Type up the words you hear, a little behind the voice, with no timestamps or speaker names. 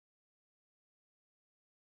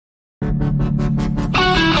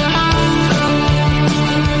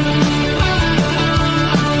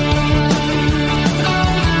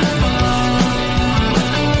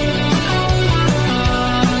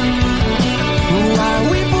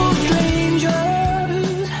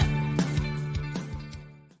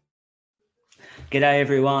G'day,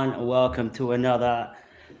 everyone. Welcome to another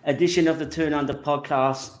edition of the Turn Under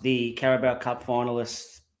podcast, the Carabao Cup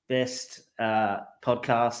finalists' best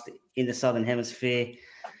podcast in the Southern Hemisphere.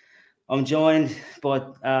 I'm joined by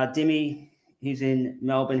Dimmy, who's in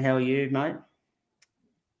Melbourne. How are you, mate?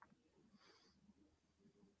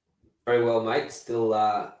 Very well, mate. Still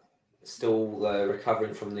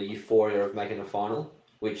recovering from the euphoria of making a final,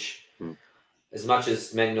 which, as much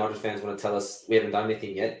as Man United fans want to tell us we haven't done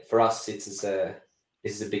anything yet, for us this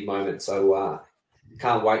is a big moment. So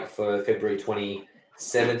can't wait for February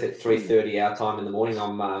 27th at 3:30 our time in the morning.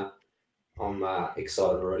 I'm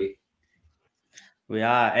excited already. We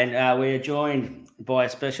are, and we are joined by a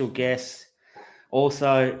special guest.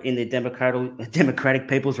 Also in the Democratic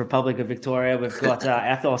People's Republic of Victoria, we've got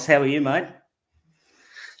Athos. How are you, mate?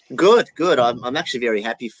 Good. I'm actually very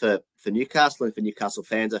happy for Newcastle and for Newcastle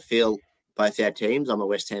fans. I feel both our teams, I'm a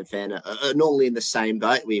West Ham fan, are normally in the same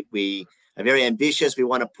boat. We are very ambitious. We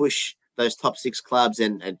want to push those top six clubs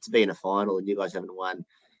and to be in a final, and you guys haven't won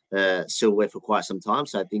silverware for quite some time.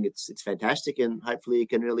 So I think it's fantastic, and hopefully you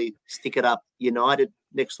can really stick it up United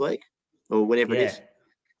next week or whatever it is.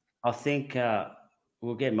 I think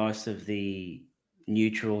we'll get most of the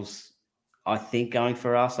neutrals, I think, going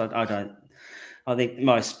for us. I think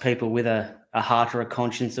most people with a heart or a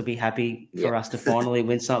conscience will be happy for us to finally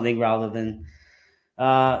win something rather than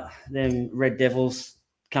them Red Devils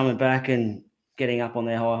coming back and getting up on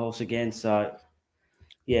their high horse again. So,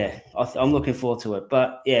 yeah, I'm looking forward to it.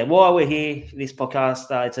 But, yeah, while we're here, this podcast,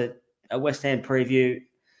 it's a West Ham preview.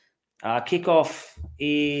 Kickoff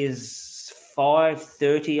is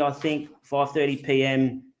 5:30, I think, 5:30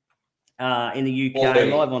 p.m. In the UK,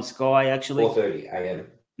 live on Sky, actually. 4:30 a.m.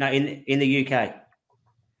 No, in the UK.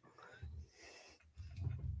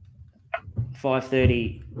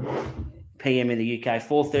 5:30 p.m. in the UK,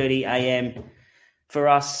 4:30 a.m. for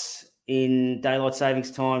us in daylight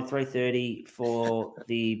savings time, 3:30 for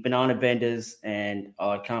the Banana Benders, and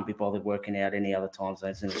I can't be bothered working out any other time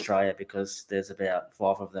zones in Australia because there's about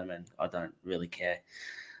 5 of them and I don't really care.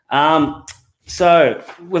 So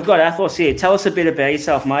we've got Athos here. Tell us a bit about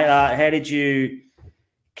yourself, mate. How did you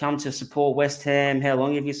come to support West Ham? How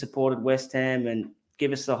long have you supported West Ham? And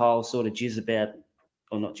give us the whole sort of jizz about,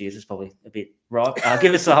 or not jizz, it's probably a bit right.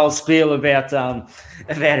 Give us the whole spiel about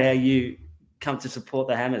how you come to support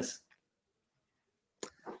the Hammers.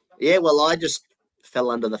 Yeah, well, I just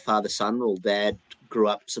fell under the father-son rule. Dad grew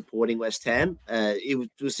up supporting West Ham. It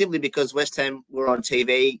was simply because West Ham were on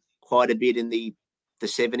TV quite a bit in the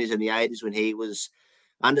 70s and the 80s when he was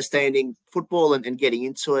understanding football and getting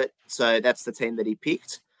into it. So that's the team that he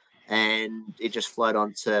picked. And it just flowed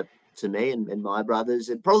on to me and my brothers.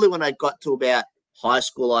 And probably when I got to about high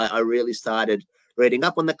school, I really started reading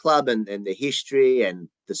up on the club and the history and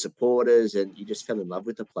the supporters, and you just fell in love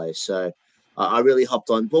with the place. So I really hopped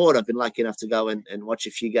on board. I've been lucky enough to go and watch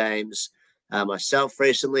a few games myself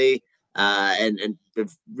recently. And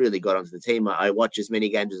we've really got onto the team. I watch as many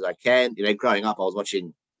games as I can. You know, growing up, I was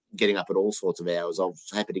getting up at all sorts of hours. I was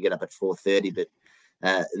happy to get up at 4:30, but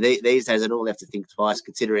these days I don't have to think twice,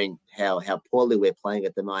 considering how poorly we're playing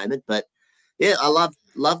at the moment. But yeah, I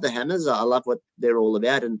love the Hammers. I love what they're all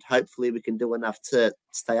about, and hopefully we can do enough to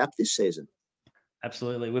stay up this season.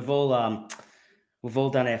 Absolutely, we've all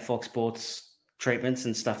done our Fox Sports treatments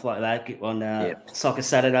and stuff like that on Soccer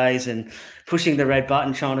Saturdays and pushing the red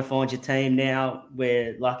button, trying to find your team. Now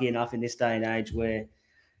we're lucky enough in this day and age where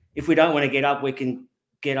if we don't want to get up, we can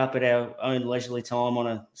get up at our own leisurely time on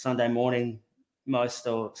a Sunday morning, or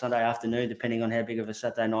Sunday afternoon, depending on how big of a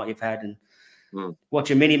Saturday night you've had, and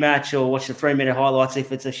watch a mini match or watch the 3-minute highlights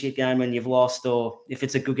if it's a shit game and you've lost, or if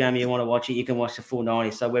it's a good game and you want to watch it, you can watch the full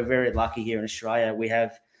 90. So we're very lucky here in Australia. We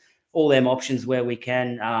have all them options where we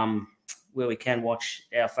can watch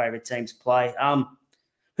our favourite teams play.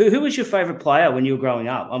 Who was your favourite player when you were growing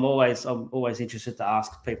up? I'm always interested to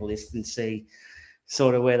ask people this and see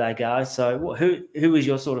sort of where they go. So who was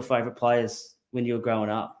your sort of favourite players when you were growing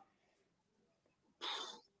up?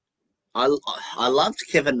 I loved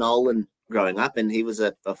Kevin Nolan growing up, and he was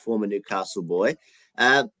a former Newcastle boy,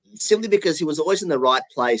 simply because he was always in the right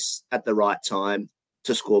place at the right time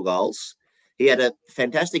to score goals. He had a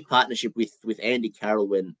fantastic partnership with Andy Carroll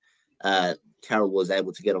when Carroll was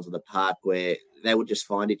able to get onto the park, where they would just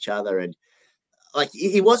find each other. And like,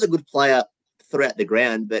 he was a good player throughout the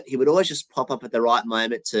ground, but he would always just pop up at the right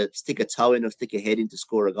moment to stick a toe in or stick a head in to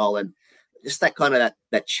score a goal. And just that kind of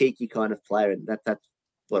that cheeky kind of player. And that's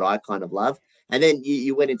what I kind of love. And then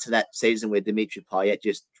you went into that season where Dimitri Payet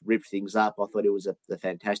just ripped things up. I thought he was a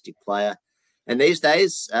fantastic player. And these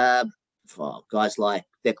days, guys like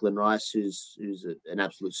Declan Rice, who's an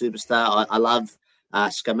absolute superstar. I love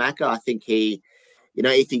Skamaka. I think he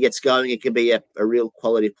if he gets going, it can be a real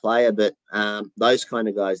quality player. But those kind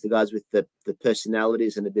of guys, the guys with the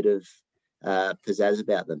personalities and a bit of pizzazz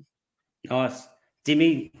about them. Nice.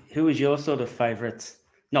 Dimmy, who was your sort of favourite?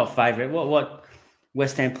 Not favourite. What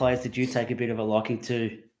West Ham players did you take a bit of a liking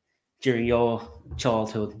to during your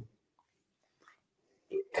childhood?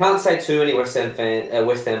 Can't say too many West Ham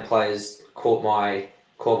players caught my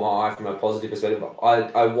eye from a positive perspective.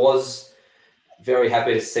 I was very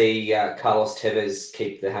happy to see Carlos Tevez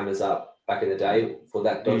keep the Hammers up back in the day for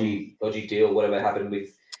that dodgy deal, whatever happened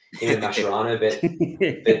with him and Mascherano. But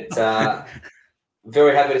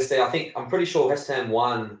very happy to see. I'm pretty sure West Ham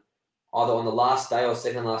won either on the last day or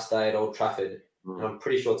second last day at Old Trafford, and I'm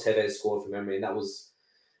pretty sure Tevez scored from memory. And that was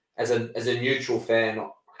as a neutral fan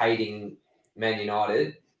hating Man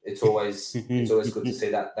United. It's always good to see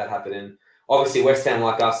that happen. And obviously, West Ham,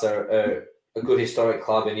 like us, are a good historic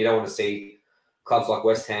club, and you don't want to see clubs like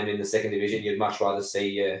West Ham in the second division. You'd much rather see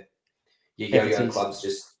your yo-yo clubs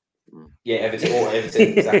just Everton or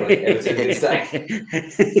Everton exactly. Everton could say.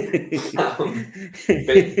 But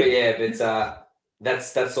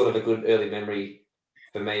that's sort of a good early memory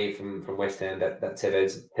for me from West Ham, that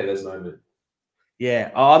Tevez moment. Yeah,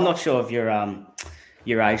 I'm not sure of your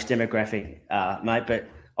age demographic, mate, but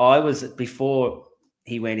I was, before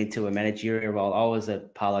he went into a managerial role, I was a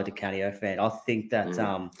Paolo Di Canio fan. I think that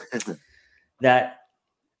that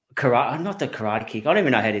karate, not the Karate Kick. I don't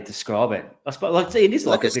even know how to describe it. I suppose it is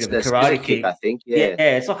like a bit of a karate kick. I think, yeah,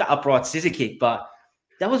 it's like an upright scissor kick, but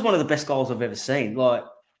that was one of the best goals I've ever seen. Like,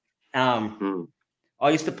 I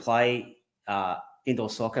used to play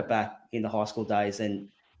indoor soccer back in the high school days, and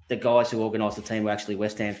the guys who organised the team were actually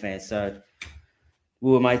West Ham fans. So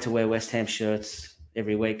we were made to wear West Ham shirts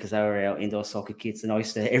every week because they were our indoor soccer kits. And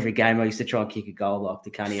every game I used to try and kick a goal like Di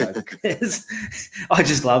Canio because I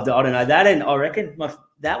just loved it. I don't know that, and I reckon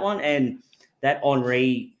that one and that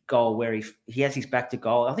Henry goal where he has his back to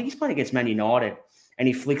goal. I think he's playing against Man United, and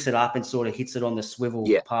he flicks it up and sort of hits it on the swivel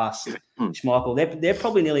past Schmeichel. They're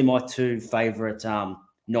probably nearly my two favourite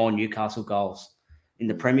non-Newcastle goals in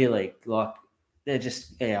the Premier League. Like, they're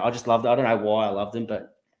just, I just loved it. I don't know why I loved them,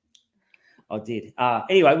 but I did.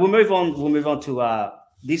 Anyway, we'll move on. We'll move on to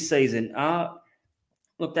this season.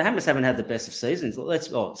 Look, the Hammers haven't had the best of seasons.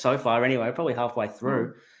 So far anyway, probably halfway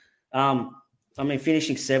through.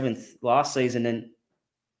 Finishing 7th last season, and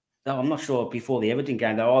I'm not sure before the Everton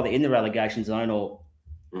game, they're either in the relegation zone or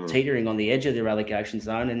teetering on the edge of the relegation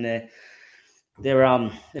zone, and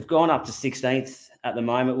they've gone up to 16th at the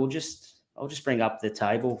moment. I'll just bring up the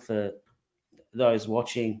table for those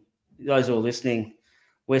watching, those who are listening.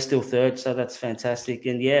 We're still 3rd, so that's fantastic.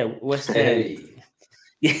 And West Ham.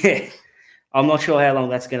 I'm not sure how long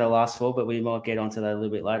that's going to last for, but we might get onto that a little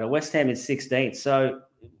bit later. West Ham is 16th. So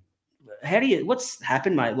what's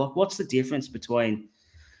happened, mate? Like, what's the difference between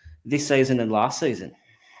this season and last season?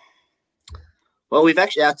 Well,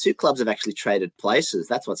 our two clubs have actually traded places.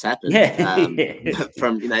 That's what's happened.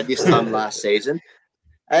 From this time last season.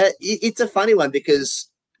 It's a funny one because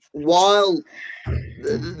while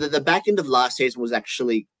the back end of last season was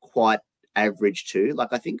actually quite average too. Like,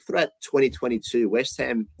 I think throughout 2022, West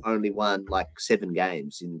Ham only won like 7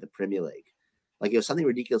 games in the Premier League. Like, it was something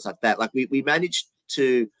ridiculous like that. Like, we managed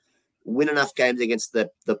to win enough games against the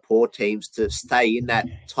poor teams to stay in that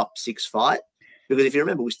top 6 fight. Because if you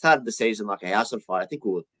remember, we started the season like a house on fire. I think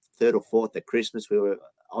we were 3rd or 4th at Christmas. We were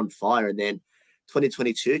on fire, and then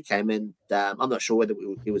 2022 came, and I'm not sure whether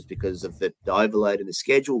it was because of the overload in the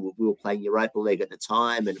schedule. We were playing Europa League at the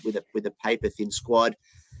time, and with a paper thin squad.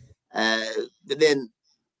 But then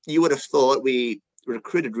you would have thought we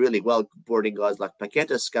recruited really well, brought in guys like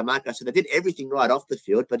Paqueta, Scamacca. So they did everything right off the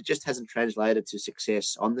field, but it just hasn't translated to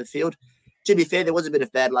success on the field. To be fair, there was a bit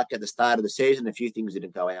of bad luck at the start of the season. A few things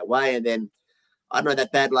didn't go our way, and then I don't know,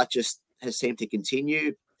 that bad luck just has seemed to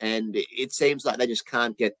continue, and it seems like they just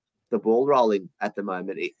can't get the ball rolling at the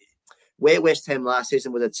moment. Where West Ham last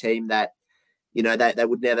season was a team that, they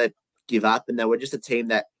would never give up, and they were just a team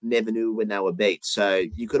that never knew when they were beat. So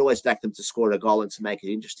you could always back them to score a goal and to make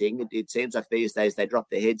it interesting. It seems like these days they drop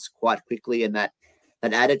their heads quite quickly, and that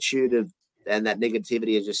attitude and that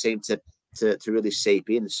negativity has just seemed to really seep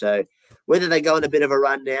in. So whether they go on a bit of a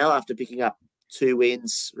run now after picking up 2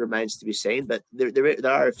 wins remains to be seen, but there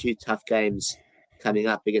are a few tough games coming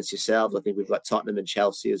up against yourselves. I think we've got Tottenham and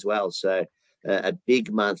Chelsea as well. So a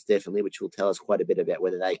big month, definitely, which will tell us quite a bit about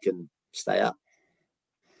whether they can stay up.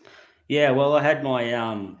 Yeah, well, I had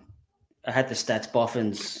I had the Stats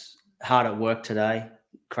Boffins hard at work today.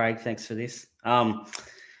 Craig, thanks for this.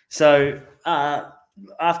 So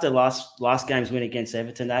after last game's win against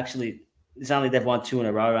Everton, they've won 2 in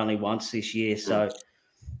a row, only once this year. So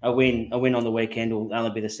a win on the weekend will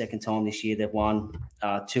only be the second time this year they've won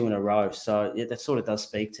 2 in a row. So that sort of does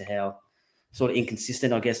speak to how sort of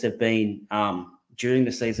inconsistent, I guess, they've been during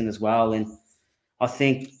the season as well. And I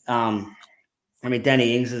think,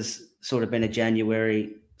 Danny Ings has sort of been a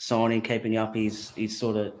January signing, keeping up his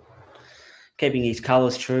sort of keeping his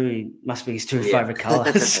colours true. He must be his two favourite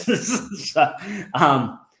colours. So,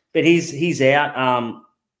 but he's out.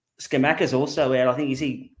 Skamaka's also out. I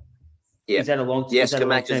think is that a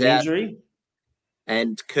long-term injury?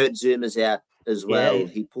 And Kurt Zuma's out as well. Yeah.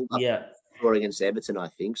 He pulled up score against Everton, I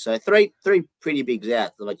think. So three pretty bigs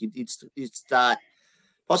out. Like you'd start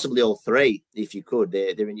possibly all three if you could.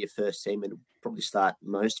 They're in your first team and probably start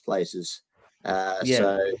most places.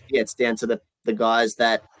 So it's down to the guys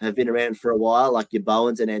that have been around for a while, like your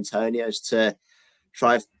Bowens and Antonios, to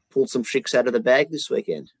try and pull some tricks out of the bag this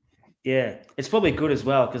weekend. Yeah, it's probably good as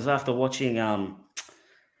well because after watching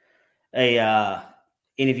a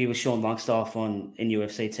interview with Sean Longstaff in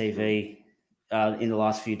UFC TV in the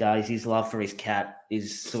last few days, his love for his cat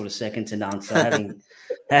is sort of second to none. So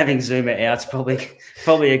having Zuma out's probably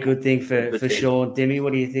a good thing for Sean. Demi,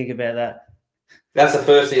 what do you think about that? That's the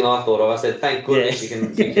first thing I thought of. I said, thank goodness you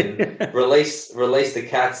can release the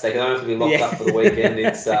cats. They don't have to be locked up for the weekend.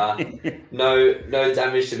 It's no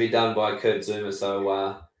damage to be done by Kurt Zuma.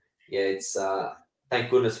 So it's thank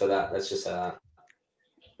goodness for that. Let's just say that.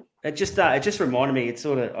 It just reminded me. It's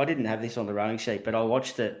sort of, I didn't have this on the running sheet, but I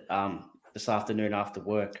watched it this afternoon after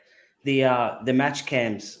work. The match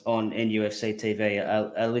cams on UFC TV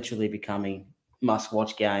are literally becoming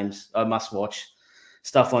must-watch games. Must-watch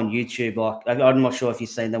stuff on YouTube. Like I'm not sure if you've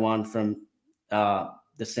seen the one from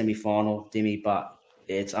the semi-final, Dimmy, but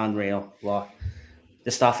it's unreal. Like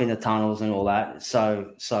the stuff in the tunnels and all that. It's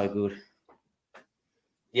so good.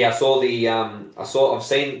 Yeah, I saw I've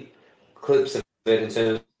seen clips of it in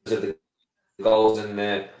terms of the goals and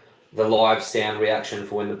the live sound reaction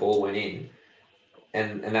for when the ball went in.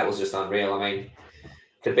 And that was just unreal. I mean,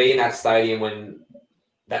 to be in that stadium when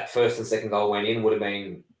that first and second goal went in would have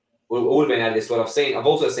been out of this world. I've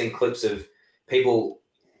also seen clips of people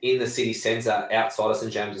in the city centre outside of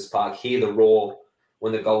St James's Park hear the roar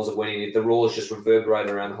when the goals have went in. The roars just reverberate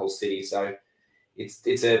around the whole city. So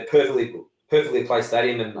it's a perfectly placed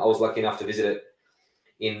stadium, and I was lucky enough to visit it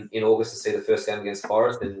in August to see the first game against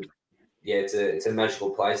Forest. And yeah, it's a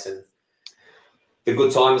magical place, and the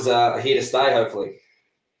good times are here to stay, hopefully.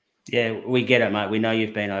 Yeah, we get it, mate. We know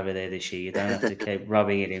you've been over there this year. You don't have to keep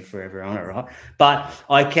rubbing it in for everyone, right? But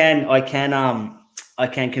I can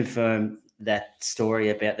confirm that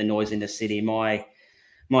story about the noise in the city. My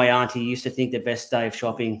auntie used to think the best day of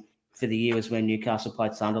shopping for the year was when Newcastle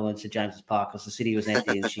played Sunderland at St James's Park because the city was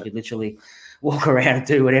empty and she could literally walk around and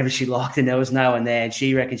do whatever she liked, and there was no one there. And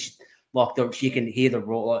she reckons she can hear the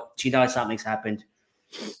roar. She knows something's happened.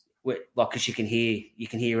 Like, because you can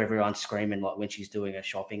hear everyone screaming like when she's doing her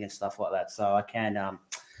shopping and stuff like that. So I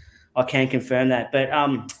can confirm that. But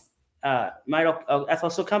mate, I'll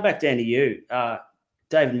still come back down to you.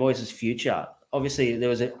 David Moyes' future. Obviously, there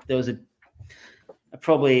was a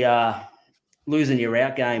probably losing your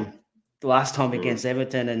out game the last time against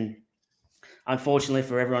Everton, and unfortunately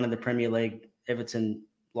for everyone in the Premier League, Everton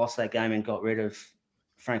lost that game and got rid of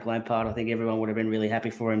Frank Lampard. I think everyone would have been really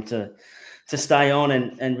happy for him to stay on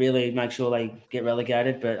and really make sure they get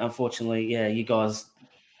relegated. But unfortunately, you guys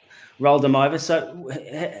rolled him over. So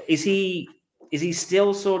is he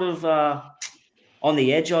still sort of on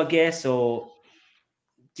the edge, I guess, or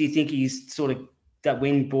do you think he's sort of that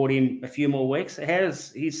win bought him a few more weeks?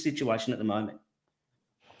 How's his situation at the moment?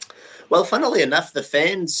 Well, funnily enough, the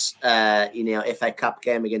fans in our FA Cup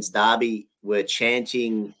game against Derby were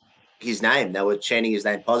chanting his name. They were chanting his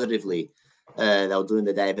name positively. They were doing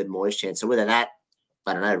the David Moyes chant. So whether that,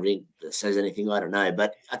 I don't know, really says anything, I don't know.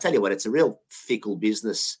 But I tell you what, it's a real fickle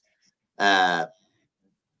business,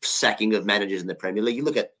 sacking of managers in the Premier League. You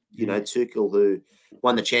look at, Tuchel, who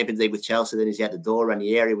won the Champions League with Chelsea, then he's out the door,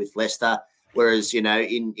 Ranieri with Leicester. Whereas, in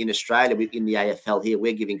Australia, in the AFL here,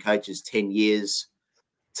 we're giving coaches 10 years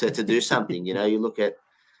to do something. You look at,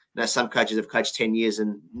 some coaches have coached 10 years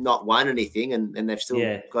and not won anything, and they've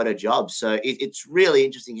still got a job. So it's really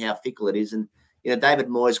interesting how fickle it is. And, David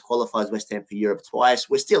Moyes qualifies West Ham for Europe twice.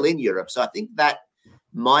 We're still in Europe. So I think that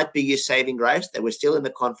might be your saving grace, that we're still in the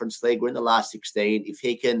Conference League. We're in the last 16. If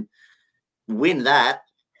he can win that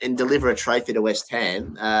and deliver a trophy to West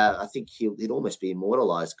Ham, I think he'd almost be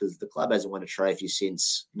immortalised, because the club hasn't won a trophy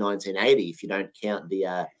since 1980, if you don't count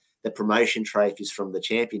the promotion trophies from the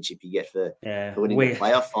championship you get for winning the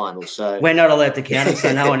playoff final. So we're not allowed to count it,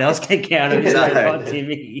 so no one else can count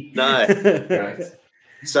it. No.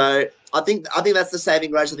 So I think that's the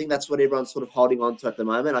saving grace. I think that's what everyone's sort of holding on to at the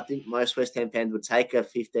moment. I think most West Ham fans would take a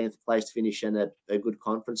 15th place finish and a good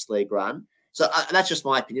Conference League run. So that's just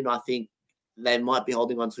my opinion. I think they might be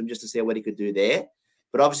holding on to him just to see what he could do there.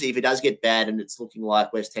 But obviously, if it does get bad and it's looking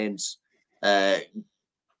like West Ham's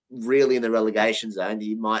really in the relegation zone,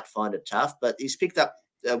 he might find it tough. But he's picked up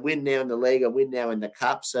a win now in the league, a win now in the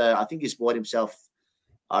cup. So I think he's bought himself,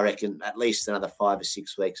 I reckon, at least another 5 or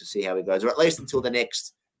 6 weeks to see how he goes, or at least until the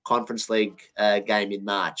next Conference League game in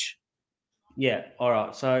March. Yeah. All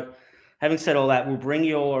right. So having said all that, we'll bring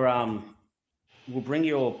your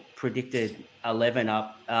predicted 11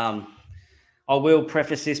 up. I will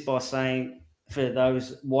preface this by saying, for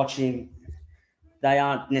those watching, they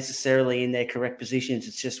aren't necessarily in their correct positions.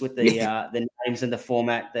 It's just with the names and the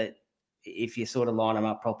format that if you sort of line them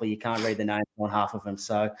up properly, you can't read the names on half of them.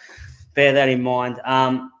 So bear that in mind.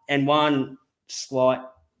 And one slight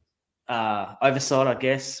oversight, I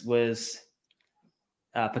guess, was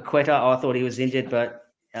Paqueta. I thought he was injured, but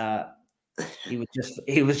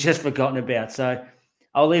he was just forgotten about. So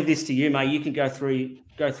I'll leave this to you, mate. You can go through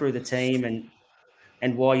the team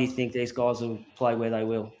and why you think these guys will play where they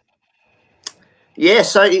will. Yeah,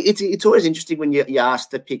 so it's always interesting when you're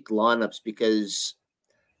asked to pick lineups because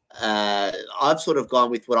I've sort of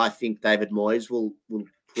gone with what I think David Moyes will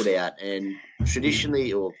put out, and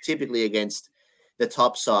traditionally or typically against the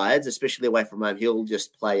top sides, especially away from home, he'll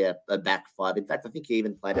just play a back five. In fact, I think he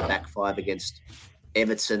even played a back five against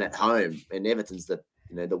Everton at home, and Everton's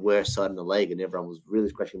the worst side in the league, and everyone was really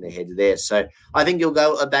scratching their heads there. So I think he'll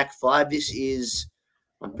go a back five. This is,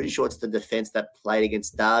 I'm pretty sure it's the defence that played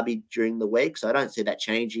against Derby during the week, so I don't see that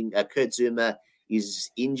changing. Kurt Zouma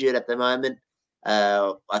is injured at the moment.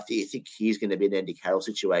 I think he's going to be an Andy Carroll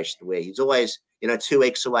situation where he's always, 2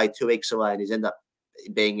 weeks away, and he's end up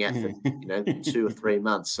being out for, 2 or 3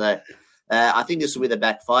 months. So I think this will be the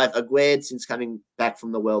back five. Aguerd, since coming back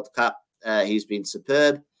from the World Cup, he's been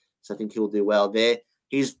superb. So I think he'll do well there.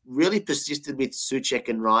 He's really persisted with Souček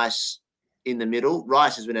and Rice in the middle.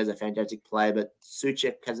 Rice has been as a fantastic player, but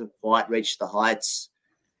Souček hasn't quite reached the heights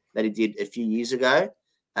that he did a few years ago.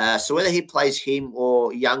 So whether he plays him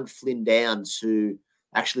or young Flynn Downs, who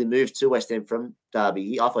actually moved to West Ham from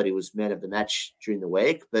Derby, I thought he was man of the match during the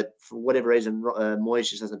week, but for whatever reason, Moyes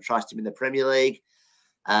just doesn't trust him in the Premier League.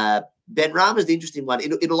 Benrahma's the interesting one.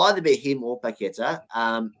 It'll either be him or Paqueta.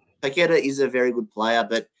 Paqueta is a very good player,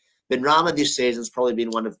 but Benrahma this season's probably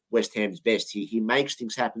been one of West Ham's best. He makes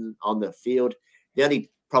things happen on the field. The only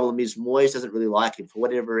problem is Moyes doesn't really like him for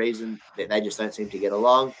whatever reason. They just don't seem to get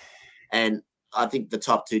along. And I think the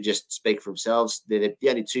top two just speak for themselves. They're the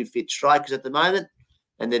only 2 fit strikers at the moment,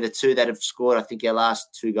 and they're the 2 that have scored, I think, our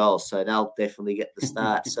last 2 goals. So they'll definitely get the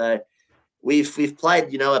start. So we've played,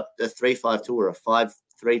 a 3-5-2 or a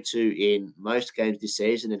 5-3-2 in most games this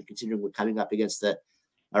season, and considering we're coming up against a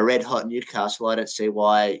red-hot Newcastle, I don't see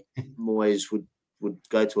why Moyes would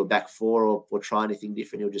go to a back four or try anything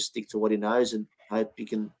different. He'll just stick to what he knows and hope he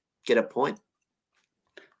can get a point.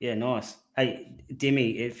 Yeah, nice. Hey,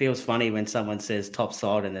 Dimmy, it feels funny when someone says top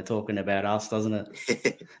side and they're talking about us, doesn't it?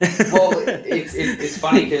 Well, it's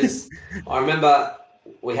funny because I remember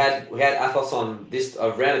we had Athos on this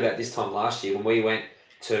around about this time last year when we went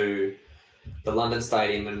to the London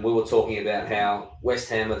Stadium and we were talking about how West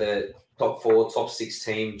Ham are the top 4, top 6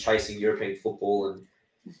 team chasing European football, and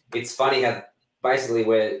it's funny how basically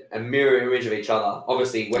we're a mirror image of each other.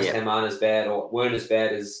 Obviously, West Ham aren't as bad or weren't as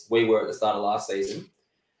bad as we were at the start of last season.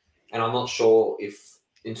 And I'm not sure if,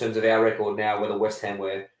 in terms of our record now, whether West Ham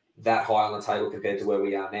were that high on the table compared to where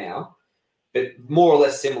we are now. But more or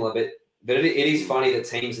less similar. But it is funny that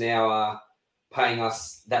teams now are paying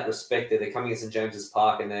us that respect. They're coming to St James's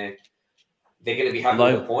Park and they're going to be happy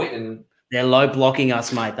with a point. And they're low blocking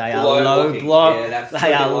us, mate. They are low block. Yeah,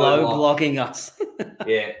 they are low blocking us.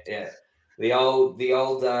 Yeah. The old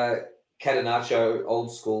Catenaccio,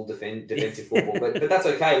 old school defensive football. But that's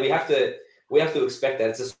okay. We have to expect that.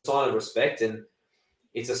 It's a sign of respect, and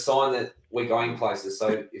it's a sign that we're going places.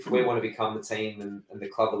 So if we want to become the team and the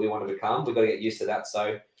club that we want to become, we've got to get used to that.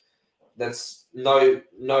 So that's no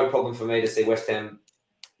problem for me to see West Ham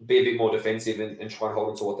be a bit more defensive and try and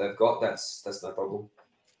hold on to what they've got. That's no problem.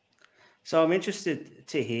 So I'm interested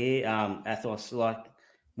to hear, Athos, like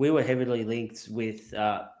we were heavily linked with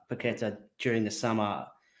Paqueta during the summer.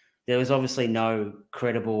 There was obviously no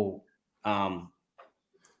credible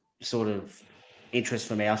sort of interest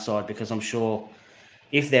from our side, because I'm sure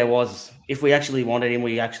if we actually wanted him,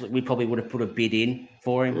 we probably would have put a bid in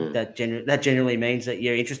for him. That generally means that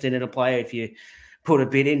you're interested in a player if you put a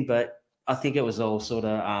bid in. But I think it was all sort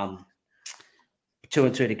of 2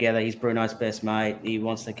 and 2 together. He's Bruno's best mate. He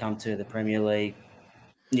wants to come to the Premier League.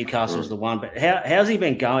 Newcastle's the one. But how's he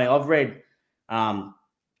been going? I've read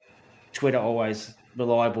Twitter always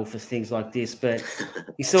reliable for things like this, but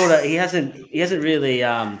he hasn't really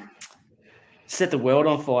set the world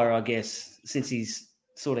on fire, I guess, since he's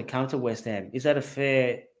sort of come to West Ham. Is that a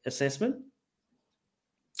fair assessment?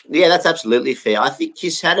 Yeah, that's absolutely fair. I think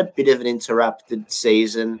he's had a bit of an interrupted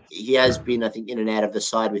season. He has been, I think, in and out of the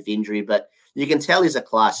side with injury, but you can tell he's a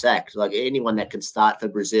class act. Like anyone that can start for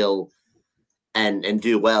Brazil and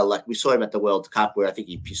do well. Like we saw him at the World Cup where I think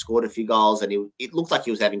he scored a few goals and it looked like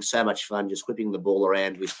he was having so much fun just whipping the ball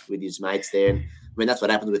around with his mates there. And I mean, that's what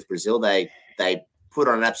happens with Brazil. They put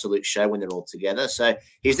on an absolute show when they're all together. So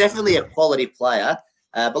he's definitely a quality player.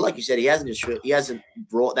 But like you said, he hasn't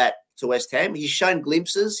brought that to West Ham. He's shown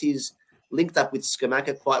glimpses. He's linked up with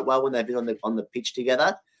Scamacca quite well when they've been on the pitch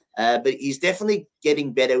together. But he's definitely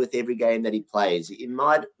getting better with every game that he plays. It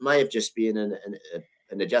may have just been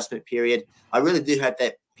an adjustment period. I really do hope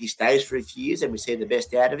that he stays for a few years and we see the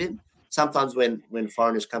best out of him. Sometimes when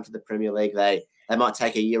foreigners come to the Premier League, they might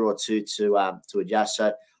take a year or two to adjust.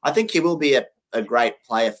 So I think he will be a great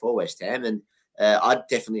player for West Ham, and I'd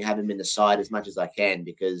definitely have him in the side as much as I can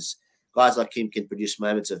because guys like him can produce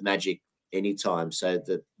moments of magic anytime. So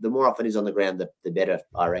the more often he's on the ground, the better,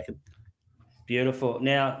 I reckon. Beautiful.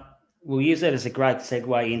 Now, we'll use that as a great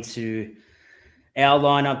segue into our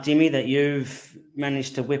lineup, Dimmy, that you've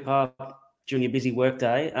managed to whip up during your busy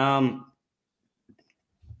workday.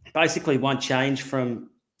 Basically, one change from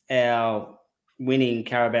our winning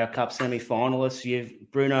Carabao Cup semi-finalists.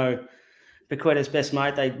 You've Bruno Paqueta's best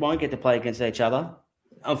mate. They won't get to play against each other,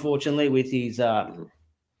 unfortunately, with his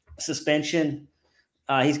suspension.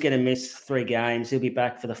 He's going to miss 3 games. He'll be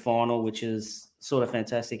back for the final, which is sort of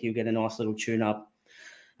fantastic. He'll get a nice little tune-up.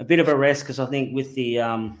 A bit of a rest because I think with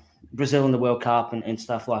the Brazil in the World Cup and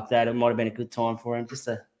stuff like that, it might have been a good time for him just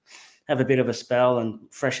to have a bit of a spell and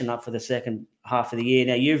freshen up for the second half of the year.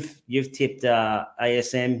 Now, you've tipped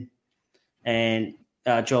ASM and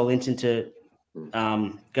Joel Linton to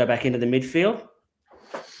go back into the midfield.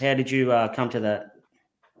 How did you come to that?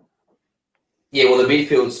 Yeah, well, the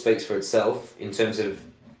midfield speaks for itself in terms of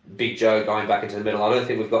Big Joe going back into the middle. I don't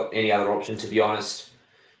think we've got any other option, to be honest,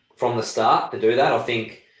 from the start to do that. I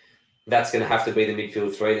think that's going to have to be the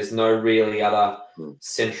midfield 3. There's no really other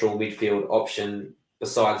central midfield option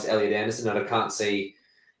besides Elliot Anderson, and I can't see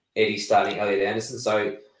Eddie starting Elliot Anderson.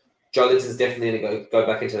 So Joe Linton's definitely going to go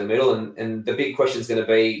back into the middle, and the big question is going to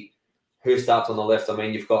be who starts on the left. I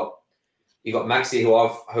mean, you've got Maxi,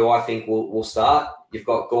 who I think will start. You've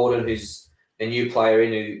got Gordon, who's a new player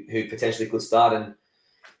in who potentially could start, and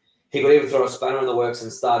he could even throw a spanner in the works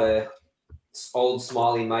and start a old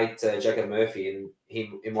smiley mate Jacob Murphy, and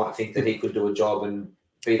he might think that he could do a job and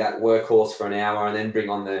be that workhorse for an hour and then bring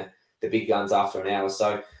on the big guns after an hour.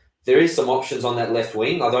 So there is some options on that left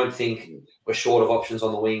wing. I don't think we're short of options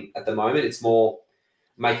on the wing at the moment. It's more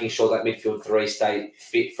making sure that midfield 3 stay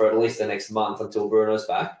fit for at least the next month until Bruno's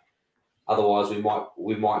back. Otherwise,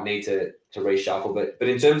 we might need to reshuffle. But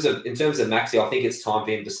in terms of Maxi, I think it's time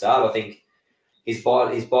for him to start. I think he's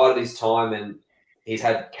bided his time and he's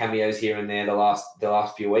had cameos here and there the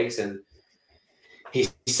last few weeks, and he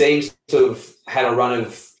seems to have had a run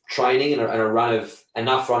of training and a run of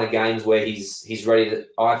enough run of games where he's ready to.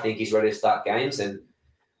 I think he's ready to start games, and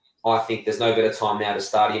I think there's no better time now to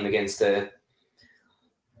start him against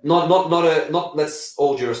not. Let's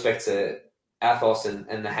all due respect to Athos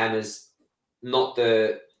and the Hammers, not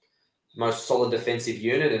the most solid defensive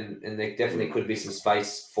unit, and there definitely could be some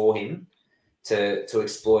space for him to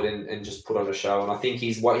exploit and just put on a show. And I think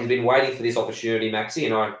he's been waiting for this opportunity, Maxi,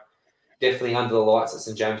 and I definitely under the lights at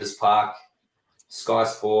St James's Park, Sky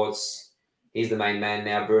Sports, he's the main man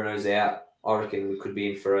now. Bruno's out. I reckon we could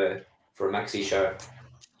be in for a Maxi show.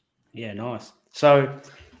 Yeah, nice. So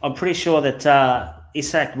I'm pretty sure that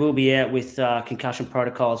Isak will be out with concussion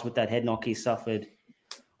protocols with that head knock he suffered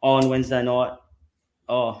on Wednesday night.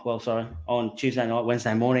 On Tuesday night,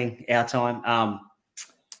 Wednesday morning, our time.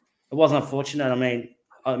 It was unfortunate. I mean,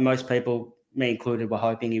 most people, me included, were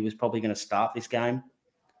hoping he was probably going to start this game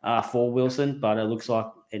for Wilson, but it looks like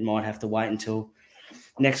it might have to wait until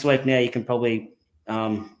next week. Now you can probably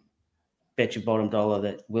bet your bottom dollar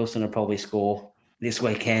that Wilson will probably score this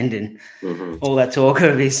weekend, and all that talk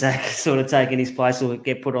of Isak sort of taking his place will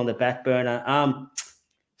get put on the back burner.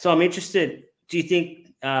 So I'm interested. Do you think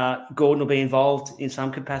Gordon will be involved in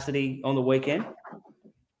some capacity on the weekend?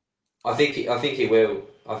 I think he will.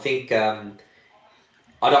 I think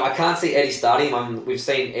I can't see Eddie starting. We've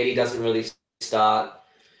seen Eddie doesn't really start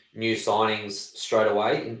new signings straight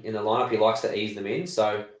away in the lineup. He likes to ease them in.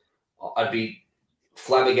 So I'd be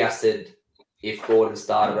flabbergasted if Gordon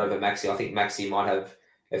started over Maxi. I think Maxi might have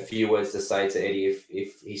a few words to say to Eddie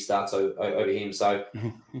if he starts over him. So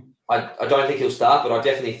I don't think he'll start, but I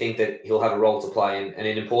definitely think that he'll have a role to play and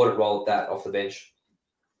an important role at that off the bench.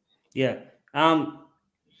 Yeah. I'll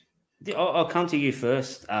come to you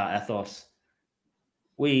first, Athos.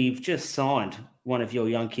 We've just signed one of your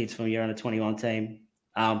young kids from your under-21 team.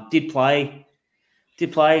 Did play,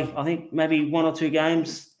 I think, maybe 1 or 2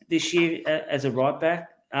 games this year as a right back.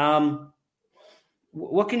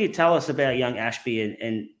 What can you tell us about young Ashby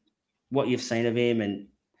and what you've seen of him? And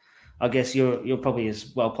I guess you're probably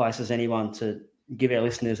as well placed as anyone to give our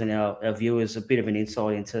listeners and our viewers a bit of an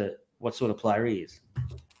insight into what sort of player he is.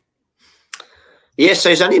 Yeah, so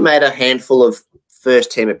he's only made a handful of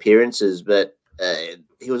first-team appearances, but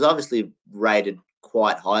he was obviously rated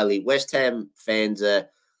quite highly. West Ham fans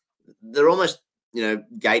they're almost,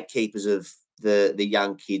 gatekeepers of the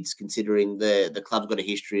young kids, considering the club's got a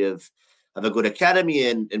history of a good academy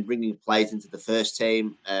and bringing players into the first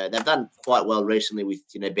team. They've done quite well recently with,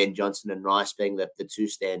 Ben Johnson and Rice being the 2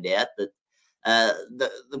 stand out. But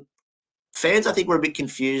the fans, I think, were a bit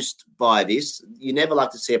confused by this. You never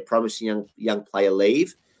like to see a promising young player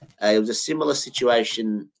leave. It was a similar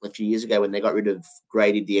situation a few years ago when they got rid of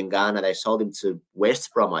Grady Diangana. They sold him to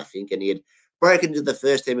West Brom, I think, and he had broken into the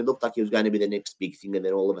first team. It looked like he was going to be the next big thing, and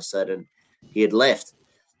then all of a sudden he had left.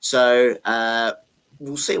 So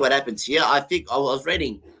we'll see what happens here. I think I was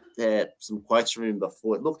reading some quotes from him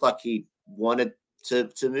before. It looked like he wanted to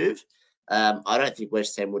move. I don't think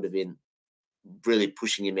West Ham would have been really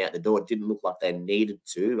pushing him out the door. It didn't look like they needed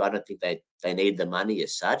to. I don't think they need the money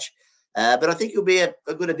as such. But I think he'll be a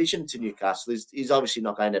good addition to Newcastle. He's obviously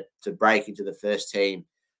not going to break into the first team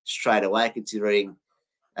straight away, considering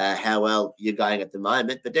how well you're going at the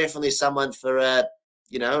moment. But definitely someone for,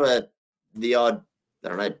 the odd, I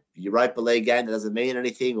don't know, Europa League game that doesn't mean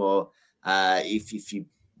anything, or if you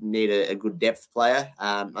need a good depth player,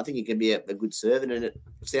 I think he can be a good servant, and it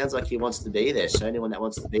sounds like he wants to be there. So anyone that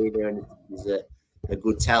wants to be there and is a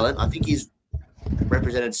good talent, I think he's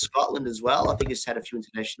represented Scotland as well. I think he's had a few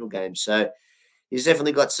international games. So he's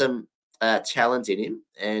definitely got some talent in him,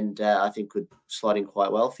 and I think could slot in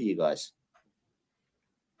quite well for you guys.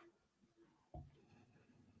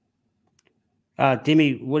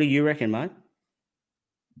 Dimmy, what do you reckon, mate?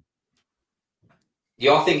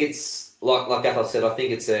 Yeah, I think it's like Athos said. I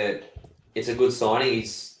think it's a good signing.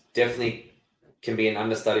 He's definitely can be an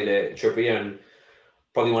understudy to Trippier and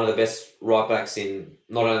probably one of the best right backs in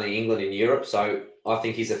not only England in Europe. So I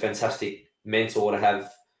think he's a fantastic mentor to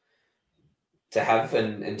have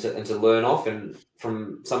and to learn off. And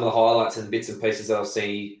from some of the highlights and bits and pieces that I've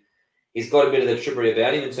seen, he's got a bit of the Trippier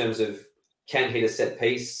about him in terms of can hit a set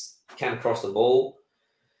piece, can cross the ball,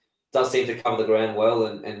 does seem to cover the ground well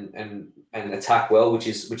and attack well, which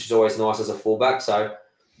is always nice as a fullback. So,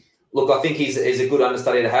 look, I think he's a good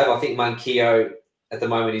understudy to have. I think Manquillo at the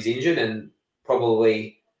moment is injured and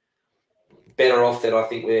probably better off that I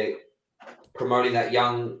think we're promoting that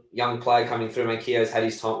young player coming through. Manquillo's had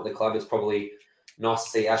his time at the club. It's probably nice to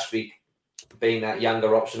see Ashby being that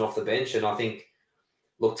younger option off the bench. And I think,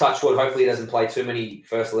 look, touch wood, hopefully he doesn't play too many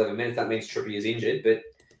first 11 minutes. That means Trippier is injured. But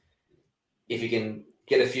if you can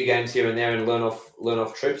get a few games here and there and learn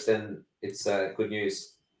off trips, then it's good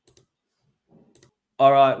news.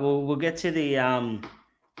 All right, well, we'll get to the,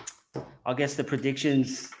 I guess, the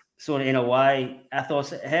predictions sort of in a way.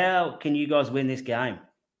 Athos, how can you guys win this game?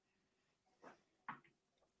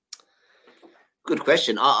 Good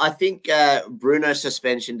question. I think Bruno's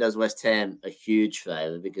suspension does West Ham a huge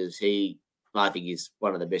favour because I think he's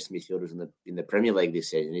one of the best midfielders in the Premier League this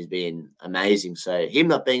season. He's been amazing. So him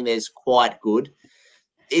not being there is quite good.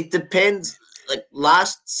 It depends. Like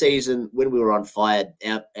last season when we were on fire,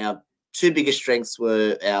 our 2 biggest strengths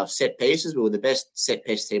were our set pieces. We were the best set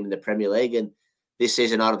piece team in the Premier League. And this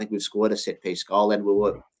season, I don't think we've scored a set piece goal, and we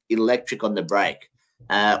were electric on the break.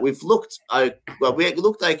 We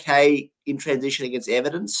looked okay in transition against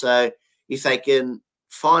Everton. So if they can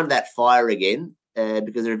find that fire again,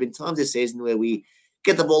 because there have been times this season where we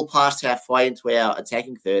get the ball past halfway into our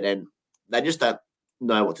attacking third and they just don't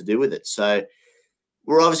know what to do with it. So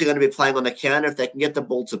we're obviously going to be playing on the counter. If they can get the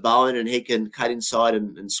ball to Bowen and he can cut inside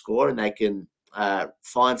and score, and they can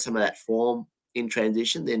find some of that form in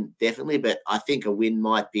transition, then definitely. But I think a win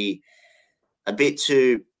might be a bit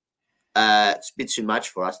too much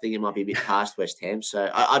for us. I think it might be a bit past West Ham. So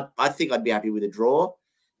I think I'd be happy with a draw.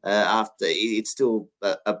 After it's still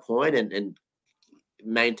a point and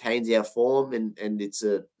maintains our form, and it's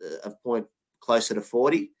a point closer to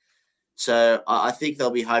 40. So I think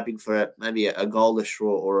they'll be hoping for maybe a goalless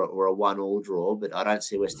draw or a 1-1 draw, but I don't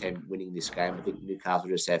see West Ham winning this game. I think Newcastle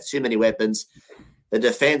just have too many weapons. the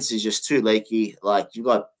defense is just too leaky. Like you've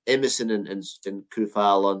got Emerson and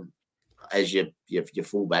Kufal on as your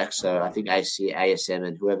fullback. So I think ASM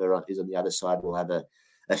and whoever is on the other side will have a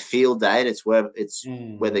field day, and it's whether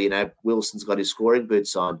Wilson's got his scoring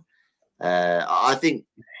boots on. I think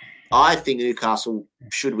Newcastle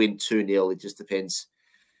should win 2-0. It just depends.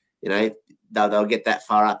 They'll get that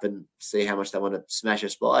far up and see how much they want to smash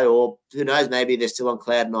us by, or who knows, maybe they're still on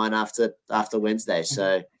cloud nine after Wednesday.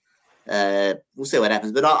 So we'll see what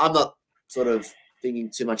happens. But I'm not sort of thinking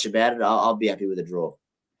too much about it. I'll be happy with a draw.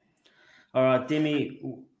 All right, Dimmy,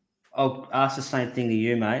 I'll ask the same thing to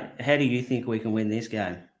you, mate. How do you think we can win this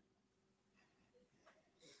game?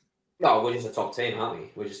 No, we're just a top team, aren't we?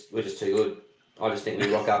 We're just too good. I just think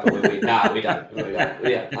we rock up and we win. Nah, we don't.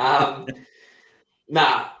 Yeah.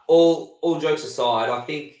 All jokes aside, I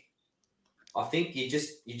think you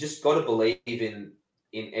just got to believe in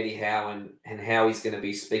Eddie Howe and how he's going to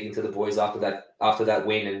be speaking to the boys after that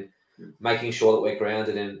win and making sure that we're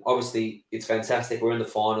grounded. And obviously, it's fantastic. We're in the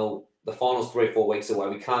final. The final's 3 or 4 weeks away.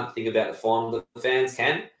 We can't think about the final. The fans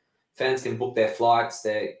can. Fans can book their flights,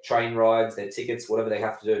 their train rides, their tickets, whatever they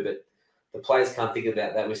have to do. But the players can't think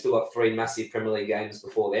about that. We've still got 3 massive Premier League games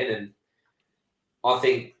before then. And I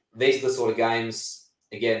think these are the sort of games,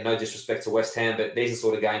 again, no disrespect to West Ham, but these are the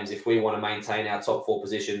sort of games, if we want to maintain our top 4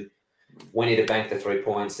 position, we need to bank the 3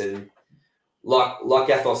 points. And like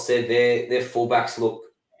Athos said, their fullbacks look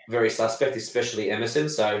very suspect, especially Emerson.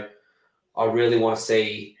 So I really want to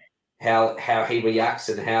see how he reacts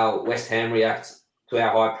and how West Ham reacts to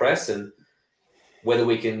our high press and whether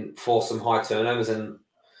we can force some high turnovers. And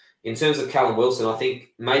in terms of Callum Wilson, I think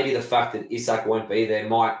maybe the fact that Isak won't be there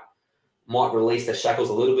might release the shackles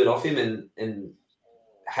a little bit off him and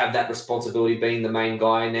have that responsibility being the main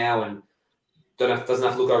guy now and doesn't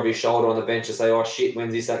have to look over his shoulder on the bench and say, oh shit,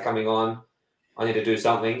 when's Isak coming on? I need to do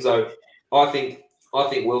something. So I think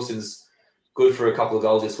Wilson's good for a couple of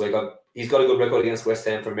goals this week. He's got a good record against West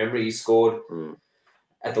Ham from memory. He scored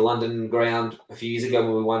at the London ground a few years ago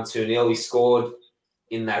when we won 2-0. He scored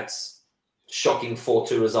in that shocking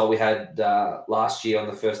 4-2 result we had last year on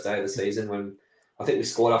the first day of the season when I think we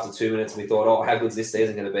scored after 2 minutes and we thought, oh, how good's this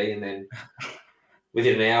season going to be? And then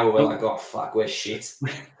within an hour, we're like, oh, fuck, we're shit.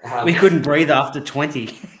 We couldn't breathe after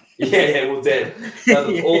 20. Yeah, we're dead.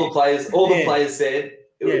 So all the players said,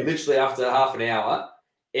 literally after half an hour,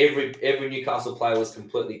 every Newcastle player was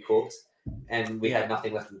completely cooked and we had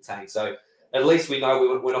nothing left in the tank. So at least we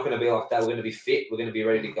know we're not going to be like that. We're going to be fit. We're going to be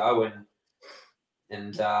ready to go.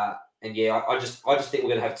 And I just think we're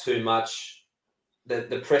going to have too much.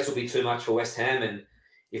 The press will be too much for West Ham. And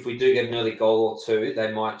if we do get an early goal or two,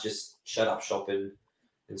 they might just shut up shop and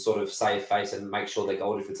sort of save face and make sure their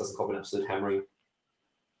goal difference doesn't cop an absolute hammering.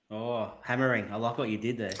 Oh, hammering! I like what you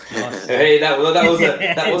did there. Nice. Hey, that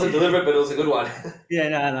wasn't deliberate, but it was a good one. Yeah,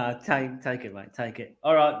 no, take it, mate, take it.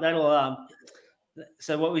 All right, that'll.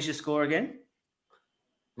 So, what was your score again?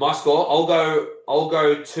 My score, I'll go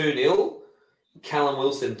 2-0. Callum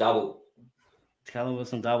Wilson double. Callum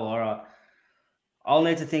Wilson double. All right. I'll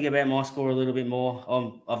need to think about my score a little bit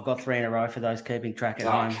more. I've got 3 in a row for those keeping track at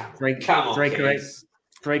home.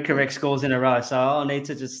 Three correct scores in a row. So I'll need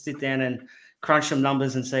to just sit down and crunch some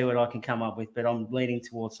numbers and see what I can come up with. But I'm leaning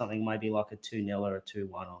towards something maybe like a 2-0 or a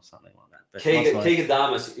 2-1 or something like that. But Keegan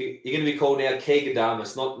Damas, you're going to be called now Keegan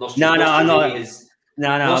Damas, not No, I'm not.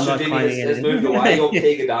 I'm not claiming it. Has moved away. You're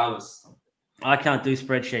Keegan Damas. I can't do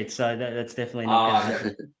spreadsheets, so that's definitely not going to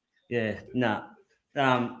happen. Yeah,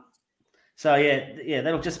 no. So,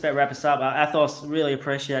 that'll just about wrap us up. Athos, really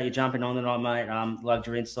appreciate you jumping on tonight, mate. Loved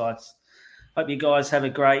your insights. Hope you guys have a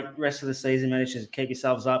great rest of the season. Manage to keep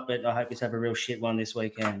yourselves up, but I hope you have a real shit one this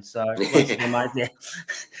weekend. So, once again, mate,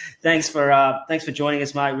 thanks for joining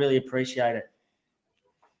us, mate. Really appreciate it.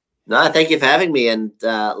 No, thank you for having me, and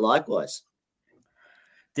likewise.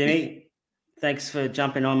 Dimmy, thanks for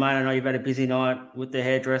jumping on, mate. I know you've had a busy night with the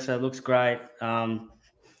hairdresser. It looks great.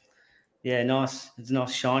 Yeah, nice. It's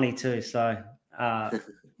nice, shiny too. So,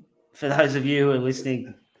 for those of you who are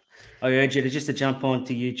listening, I urge you to jump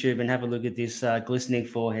onto YouTube and have a look at this glistening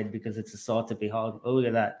forehead because it's a sight to behold. Oh, look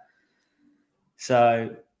at that.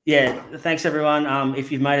 So, yeah, thanks everyone.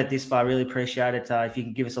 If you've made it this far, really appreciate it. If you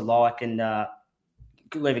can give us a like and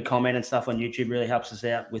leave a comment and stuff on YouTube, really helps us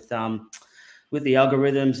out with the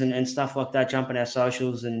algorithms and stuff like that. Jump on our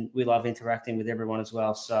socials, and we love interacting with everyone as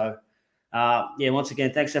well. So, once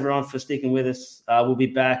again, thanks everyone for sticking with us. We'll be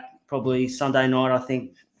back probably Sunday night, I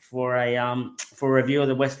think, for a review of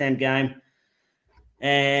the West Ham game,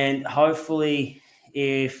 and hopefully,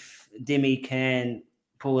 if Dimmy can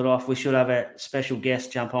pull it off, we should have a special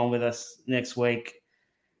guest jump on with us next week.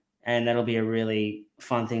 and that'll be a really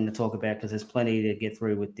fun thing to talk about because there's plenty to get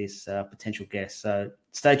through with this potential guest. So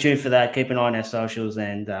stay tuned for that. Keep an eye on our socials,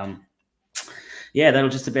 and that'll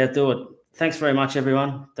just about do it. Thanks very much,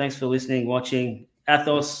 everyone. Thanks for listening, watching.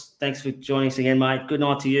 Athos, thanks for joining us again, mate. Good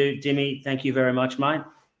night to you. Jimmy, thank you very much, mate.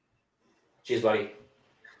 Cheers, buddy.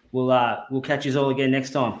 We'll catch you all again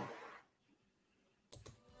next time.